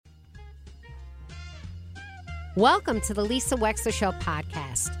Welcome to the Lisa Wexler Show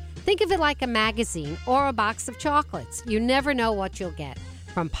podcast. Think of it like a magazine or a box of chocolates. You never know what you'll get.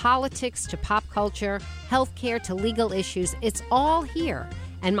 From politics to pop culture, healthcare to legal issues, it's all here.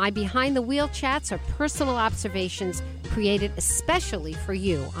 And my behind-the-wheel chats are personal observations created especially for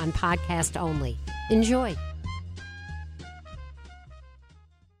you on podcast only. Enjoy.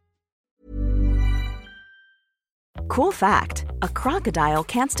 Cool fact, a crocodile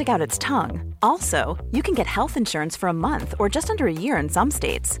can't stick out its tongue. Also, you can get health insurance for a month or just under a year in some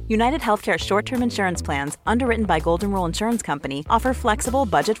states. United Healthcare short-term insurance plans, underwritten by Golden Rule Insurance Company, offer flexible,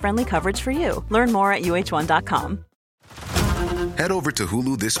 budget-friendly coverage for you. Learn more at uh1.com. Head over to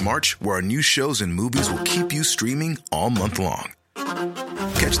Hulu this March, where our new shows and movies will keep you streaming all month long.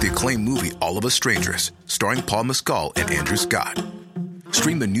 Catch the acclaimed movie All of Us Strangers, starring Paul Mescal and Andrew Scott.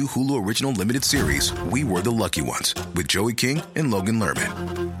 Stream the new Hulu original limited series, We Were the Lucky Ones, with Joey King and Logan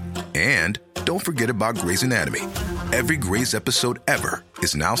Lerman. And don't forget about Grey's Anatomy. Every Grey's episode ever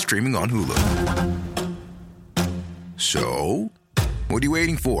is now streaming on Hulu. So, what are you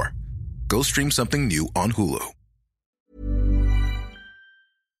waiting for? Go stream something new on Hulu.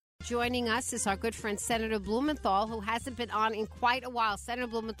 Joining us is our good friend Senator Blumenthal, who hasn't been on in quite a while. Senator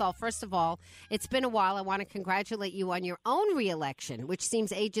Blumenthal, first of all, it's been a while. I want to congratulate you on your own reelection, which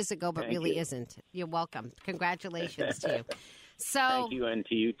seems ages ago, but really isn't. You're welcome. Congratulations to you. So, thank you, and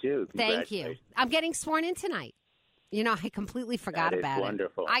to you, too. Thank you. I'm getting sworn in tonight. You know, I completely forgot about it.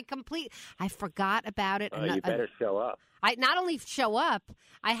 Wonderful. I forgot about it. You better show up. I not only show up,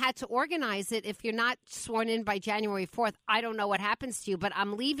 I had to organize it. If you're not sworn in by January 4th, I don't know what happens to you, but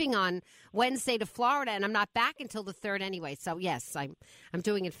I'm leaving on Wednesday to Florida, and I'm not back until the 3rd anyway. So, yes, I'm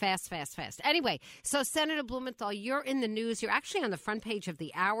doing it fast. Anyway, so Senator Blumenthal, you're in the news. You're actually on the front page of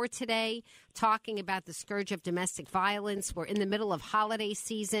The Hour today talking about the scourge of domestic violence. We're in the middle of holiday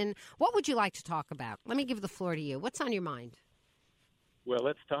season. What would you like to talk about? Let me give the floor to you. What's on your mind? Well,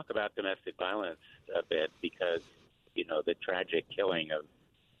 let's talk about domestic violence a bit because, you know, the tragic killing of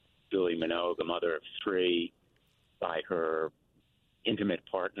Julie Minogue, a mother of 3, by her intimate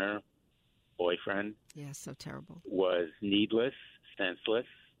partner, boyfriend. Yeah, so terrible. Was needless, senseless,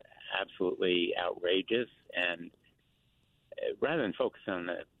 absolutely outrageous. And rather than focus on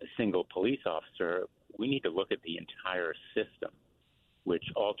a single police officer, we need to look at the entire system, which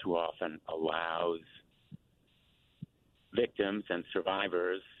all too often allows victims and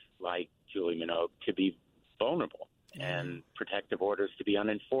survivors like Julie Minogue to be vulnerable and protective orders to be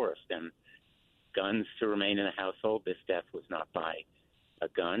unenforced and guns to remain in the household. This death was not by a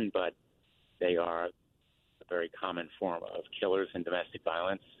gun, but they are a very common form of killers in domestic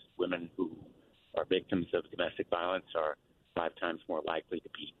violence. Women who are victims of domestic violence are 5 times more likely to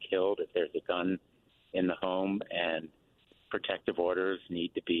be killed if there's a gun in the home, and protective orders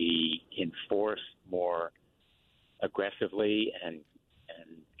need to be enforced more aggressively and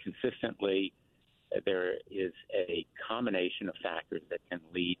consistently. There is a combination of factors that can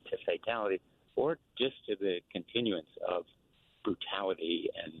lead to fatality or just to the continuance of brutality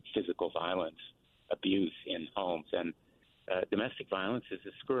and physical violence, abuse in homes. And domestic violence is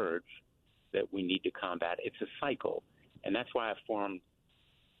a scourge that we need to combat. It's a cycle. And that's why I formed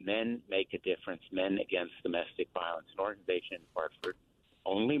Men Make a Difference, Men Against Domestic Violence, an organization in Hartford,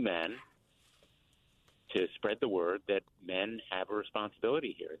 only men, to spread the word that men have a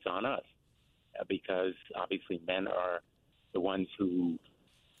responsibility here. It's on us. Because obviously men are the ones who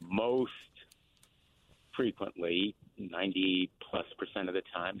most frequently, 90+% of the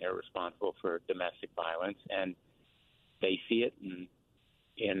time, they're responsible for domestic violence, and they see it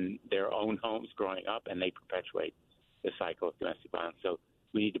in their own homes growing up, and they perpetuate the cycle of domestic violence. So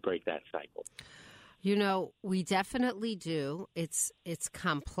we need to break that cycle. You know, we definitely do. It's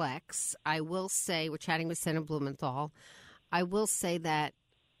complex. I will say, we're chatting with Senator Blumenthal. I will say that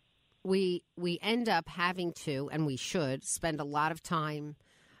we end up having to, and we should, spend a lot of time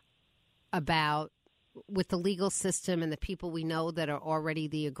with the legal system and the people we know that are already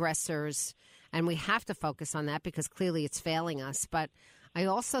the aggressors, and we have to focus on that because clearly it's failing us. But I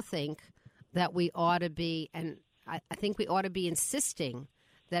also think that we ought to be, and I think we ought to be insisting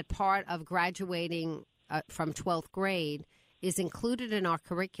that part of graduating from 12th grade is included in our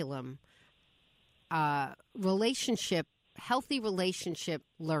curriculum, healthy relationship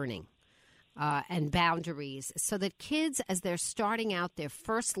learning and boundaries, so that kids, as they're starting out their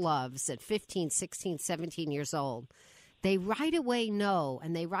first loves at 15, 16, 17 years old, they right away know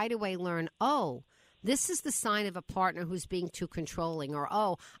and they right away learn, oh, this is the sign of a partner who's being too controlling, or,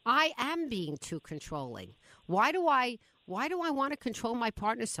 oh, I am being too controlling. Why do I Why do I want to control my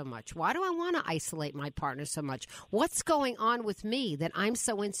partner so much? Why do I want to isolate my partner so much? What's going on with me that I'm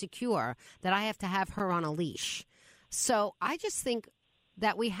so insecure that I have to have her on a leash? So I just think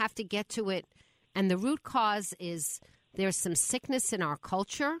that we have to get to it. And the root cause is there's some sickness in our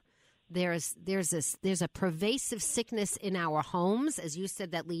culture. There's a pervasive sickness in our homes, as you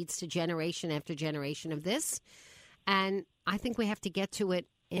said, that leads to generation after generation of this. And I think we have to get to it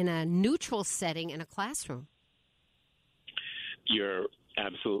in a neutral setting in a classroom. You're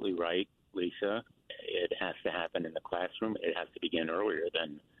absolutely right, Lisa. It has to happen in the classroom. It has to begin earlier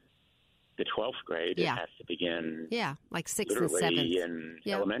than the 12th grade. Yeah. It has to begin like 6th and 7th. in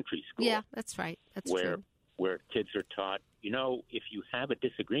elementary school. Yeah, that's right. That's true. Where kids are taught, if you have a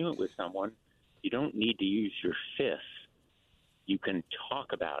disagreement with someone, you don't need to use your fists. You can talk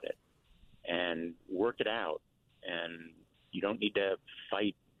about it and work it out, and you don't need to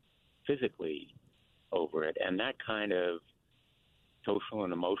fight physically over it. And that kind of social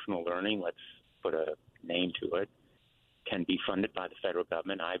and emotional learning, let's put a name to it, can be funded by the federal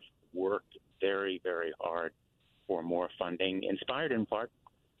government. I've worked very, very hard for more funding, inspired in part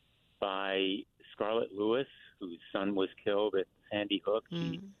by Scarlett Lewis, whose son was killed at Sandy Hook.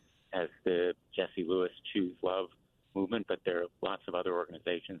 She has the Jesse Lewis Choose Love movement, but there are lots of other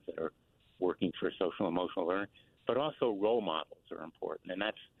organizations that are working for social emotional learning. But also role models are important, and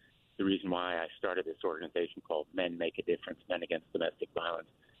that's the reason why I started this organization called Men Make a Difference, Men Against Domestic Violence,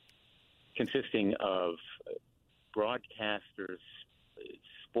 consisting of broadcasters,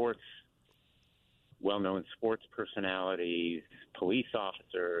 sports, well-known sports personalities, police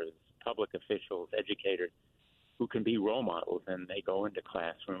officers, public officials, educators, who can be role models. And they go into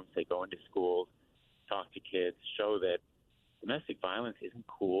classrooms, they go into schools, talk to kids, show that domestic violence isn't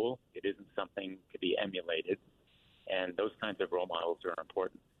cool, it isn't something to be emulated, and those kinds of role models are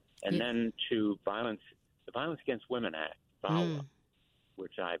important. And then to the Violence Against Women Act, VAWA,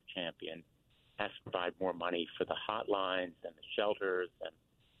 which I've championed, has to provide more money for the hotlines and the shelters and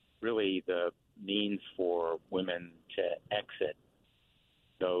really the means for women to exit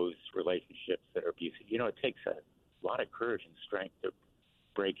those relationships that are abusive. It takes a lot of courage and strength to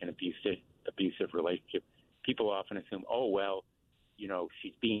break an abusive relationship. People often assume,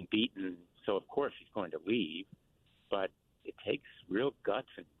 she's being beaten, so of course she's going to leave. But it takes real guts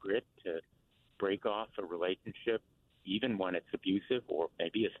and grit to break off a relationship, even when it's abusive, or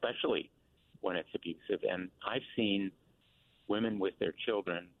maybe especially when it's abusive. And I've seen women with their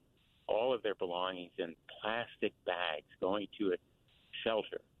children, all of their belongings in plastic bags, going to a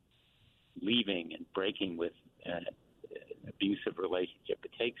shelter, leaving and breaking with an abusive relationship.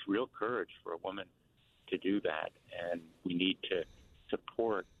 It takes real courage for a woman to do that, and we need to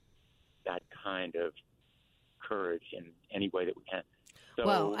support that kind of courage in any way that we can.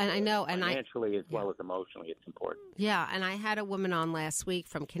 So, and I know, and financially as well as emotionally, it's important. Yeah, and I had a woman on last week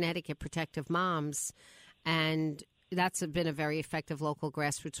from Connecticut, Protective Moms, and that's been a very effective local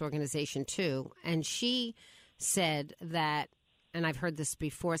grassroots organization too. And she said that, and I've heard this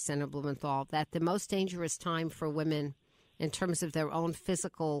before, Senator Blumenthal, that the most dangerous time for women in terms of their own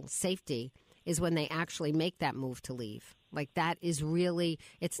physical safety is when they actually make that move to leave. Like, that is really,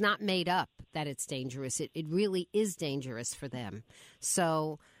 it's not made up that it's dangerous. It really is dangerous for them.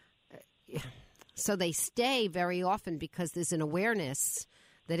 So they stay very often because there's an awareness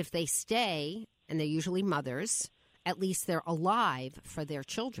that if they stay, and they're usually mothers, at least they're alive for their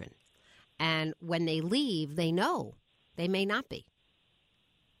children. And when they leave, they know they may not be.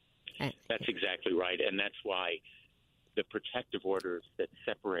 That's exactly right. And that's why the protective orders that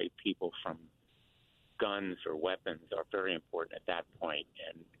separate people from guns or weapons are very important at that point.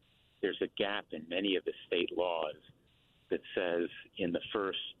 And there's a gap in many of the state laws that says in the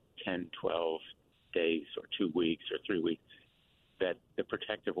first 10, 12 days or 2 weeks or 3 weeks that the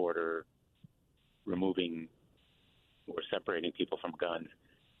protective order removing or separating people from guns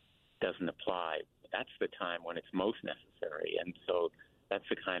doesn't apply. That's the time when it's most necessary. And so that's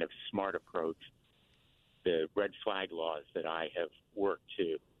the kind of smart approach. The red flag laws that I have worked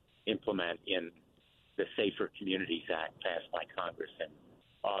to implement in the Safer Communities Act passed by Congress in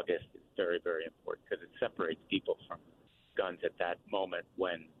August is very, very important because it separates people from guns at that moment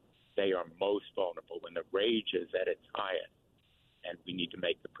when they are most vulnerable, when the rage is at its highest, and we need to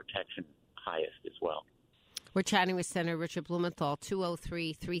make the protection highest as well. We're chatting with Senator Richard Blumenthal,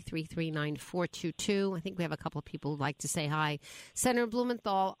 203-333-9422. I think we have a couple of people who'd like to say hi. Senator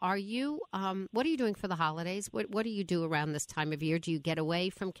Blumenthal, what are you doing for the holidays? What do you do around this time of year? Do you get away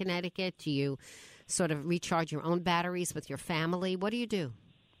from Connecticut? Do you sort of recharge your own batteries with your family? What do you do?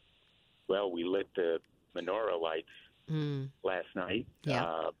 Well, we lit the menorah lights last night,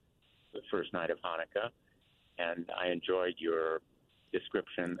 the first night of Hanukkah, And I enjoyed your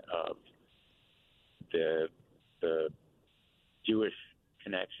description of the Jewish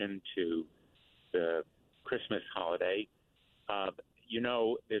connection to the Christmas holiday.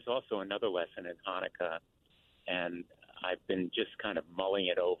 There's also another lesson in Hanukkah, and I've been just kind of mulling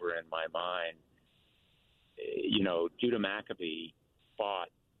it over in my mind. Judah Maccabee fought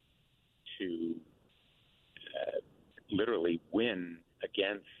to literally win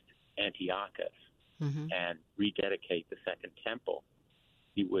against Antiochus and rededicate the Second Temple.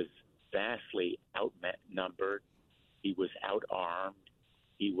 He was vastly outnumbered. He was outarmed.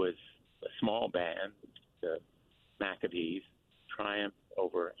 He was a small band, the Maccabees, triumphed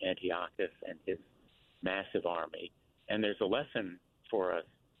over Antiochus and his massive army. And there's a lesson for us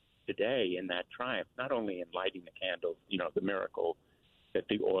today in that triumph, not only in lighting the candles, the miracle that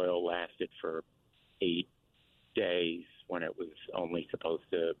the oil lasted for 8 days when it was only supposed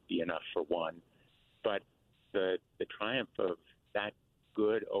to be enough for one, but the triumph of that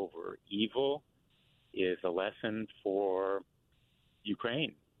good over evil is a lesson for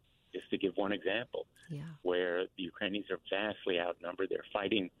Ukraine, just to give one example, where the Ukrainians are vastly outnumbered. They're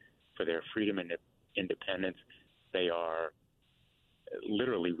fighting for their freedom and independence. They are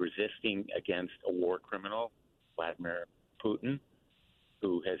literally resisting against a war criminal, Vladimir Putin,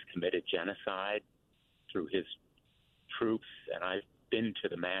 who has committed genocide through his troops. And I've been to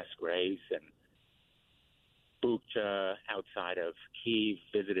the mass graves and Bucha outside of Kyiv,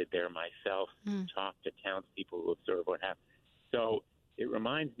 visited there myself, talked to townspeople who observe what happened. So it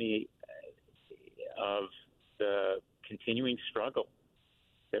reminds me of the continuing struggle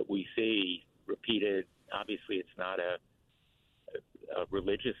that we see repeated. Obviously, it's not a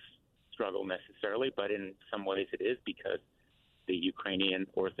religious struggle necessarily, but in some ways it is, because the Ukrainian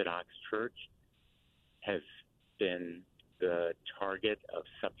Orthodox Church has been the target of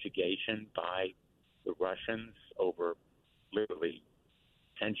subjugation by the Russians over literally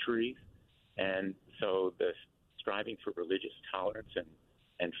centuries. And so the striving for religious tolerance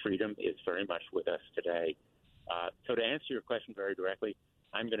and freedom is very much with us today. So to answer your question very directly,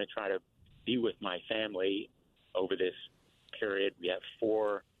 I'm going to try to be with my family over this period. We have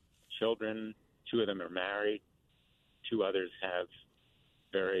 4 children. 2 of them are married. 2 others have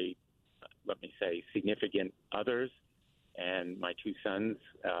very, let me say, significant others. And my 2 sons,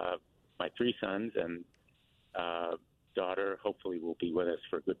 my 3 sons and daughter hopefully will be with us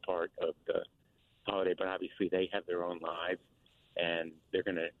for a good part of the holiday. But obviously they have their own lives, and they're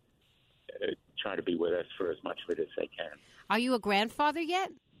going to try to be with us for as much of it as they can. Are you a grandfather yet?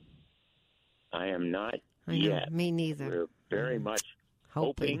 I am not I know, yet. Me neither. We're very much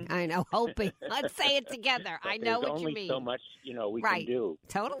hoping. I know, hoping. Let's say it together. I know what you mean. There's only so much, we can do.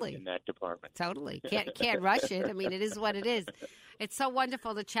 Totally. In that department. Totally. Can't rush it. I mean, it is what it is. It's so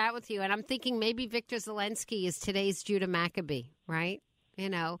wonderful to chat with you. And I'm thinking maybe Victor Zelensky is today's Judah Maccabee, right?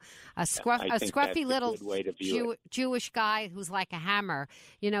 A scruffy little Jewish guy who's like a hammer.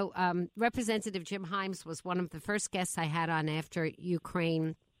 Representative Jim Himes was one of the first guests I had on after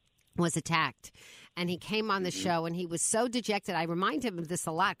Ukraine was attacked. And he came on the show, and he was so dejected. I remind him of this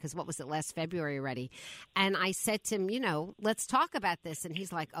a lot because, last February already? And I said to him, let's talk about this. And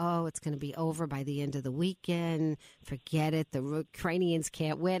he's like, oh, it's going to be over by the end of the weekend. Forget it. The Ukrainians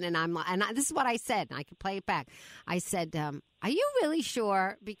can't win. And this is what I said, and I can play it back. I said, are you really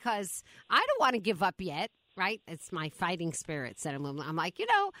sure? Because I don't want to give up yet. Right? It's my fighting spirit. I'm like,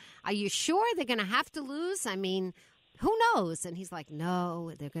 are you sure they're going to have to lose? I mean, who knows? And he's like,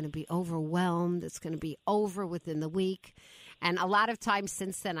 no, they're going to be overwhelmed. It's going to be over within the week. And a lot of times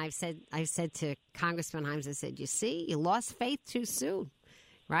since then, I've said to Congressman Himes, I said, you see, you lost faith too soon,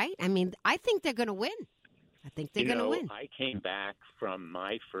 right? I mean, I think they're going to win. I think they're going to win. I came back from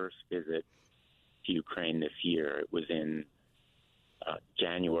my first visit to Ukraine this year. It was in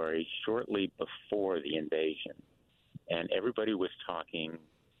January, shortly before the invasion. And everybody was talking,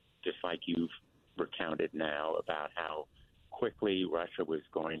 just like you've recounted now, about how quickly Russia was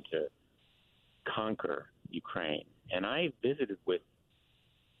going to conquer Ukraine. And I visited with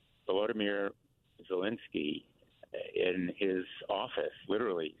Volodymyr Zelensky in his office,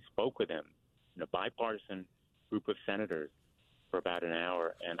 literally spoke with him in a bipartisan group of senators for about an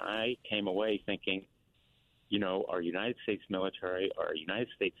hour. And I came away thinking, our United States military, our United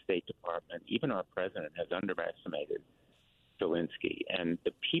States State Department, even our president has underestimated Zelensky and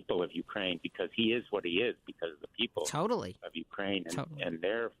the people of Ukraine, because he is what he is because of the people of Ukraine and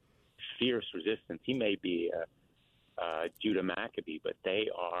their fierce resistance. He may be a Judah Maccabee, but they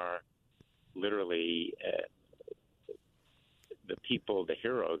are literally the people, the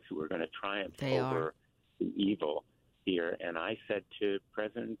heroes who are going to triumph over the evil here. And I said to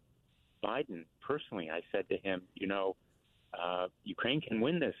President Biden personally. I said to him, Ukraine can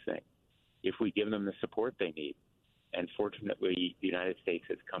win this thing if we give them the support they need. And fortunately, the United States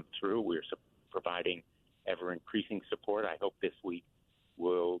has come through. We're providing ever-increasing support. I hope this week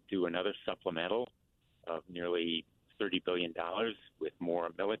we'll do another supplemental of nearly $30 billion with more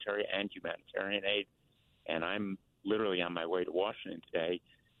military and humanitarian aid. And I'm literally on my way to Washington today,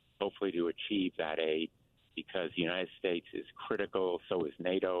 hopefully to achieve that aid, because the United States is critical, so is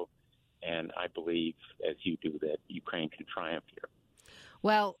NATO, and I believe, as you do, that Ukraine can triumph here.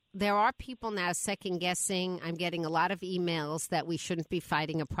 Well, there are people now second-guessing. I'm getting a lot of emails that we shouldn't be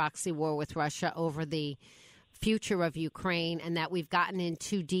fighting a proxy war with Russia over the future of Ukraine, and that we've gotten in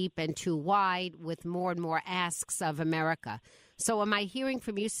too deep and too wide with more and more asks of America. So am I hearing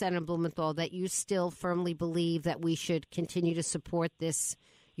from you, Senator Blumenthal, that you still firmly believe that we should continue to support this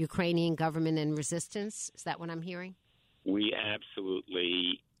Ukrainian government and resistance? Is that what I'm hearing? We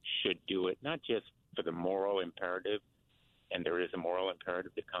absolutely should do it, not just for the moral imperative, and there is a moral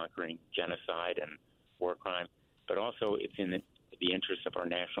imperative to conquering genocide and war crime, but also it's in the interest of our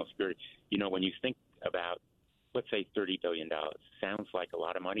national security. When you think about, let's say, $30 billion, sounds like a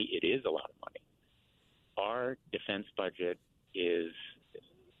lot of money. It is a lot of money. Our defense budget is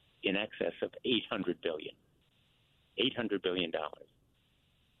in excess of $800 billion. $800 billion.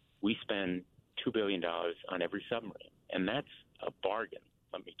 We spend $2 billion on every submarine, and that's a bargain,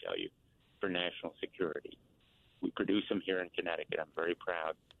 let me tell you, for national security. We produce them here in Connecticut. I'm very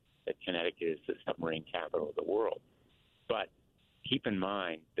proud that Connecticut is the submarine capital of the world. But keep in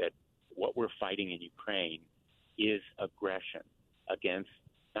mind that what we're fighting in Ukraine is aggression against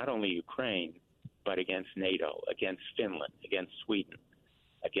not only Ukraine, but against NATO, against Finland, against Sweden,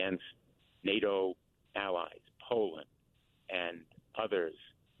 against NATO allies, Poland, and others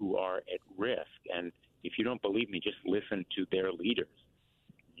who are at risk. And if you don't believe me, just listen to their leaders.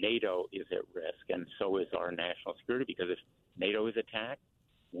 NATO is at risk, and so is our national security, because if NATO is attacked,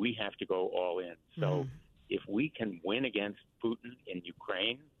 we have to go all in. So if we can win against Putin in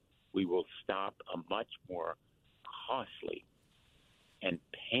Ukraine, we will stop a much more costly and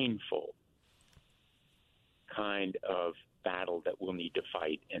painful kind of battle that we'll need to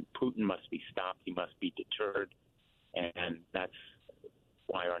fight. And Putin must be stopped. He must be deterred. And that's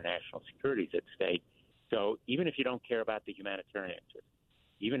why our national security is at stake. So even if you don't care about the humanitarian interest,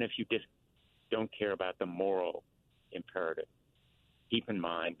 even if you just don't care about the moral imperative, keep in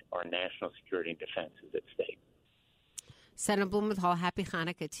mind our national security and defense is at stake. Senator Blumenthal, happy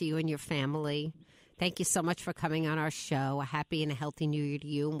Hanukkah to you and your family. Thank you so much for coming on our show. A happy and a healthy New Year to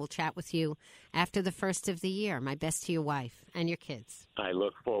you, and we'll chat with you after the first of the year. My best to your wife and your kids. I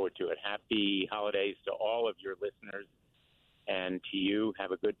look forward to it. Happy holidays to all of your listeners, and to you.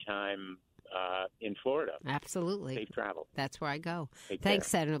 Have a good time in Florida. Absolutely. Safe travel. That's where I go. Take Thanks,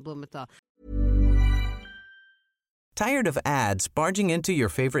 care. Senator Blumenthal. Tired of ads barging into your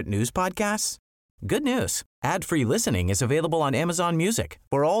favorite news podcasts? Good news. Ad-free listening is available on Amazon Music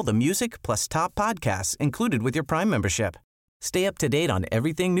for all the music plus top podcasts included with your Prime membership. Stay up to date on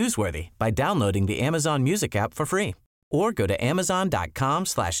everything newsworthy by downloading the Amazon Music app for free or go to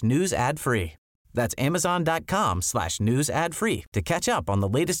amazon.com/news ad free. That's amazon.com/news ad free to catch up on the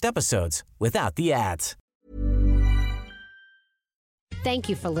latest episodes without the ads. Thank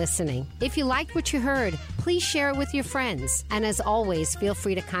you for listening. If you liked what you heard, please share it with your friends. And as always, feel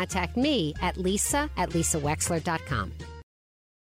free to contact me at lisa@lisawexler.com.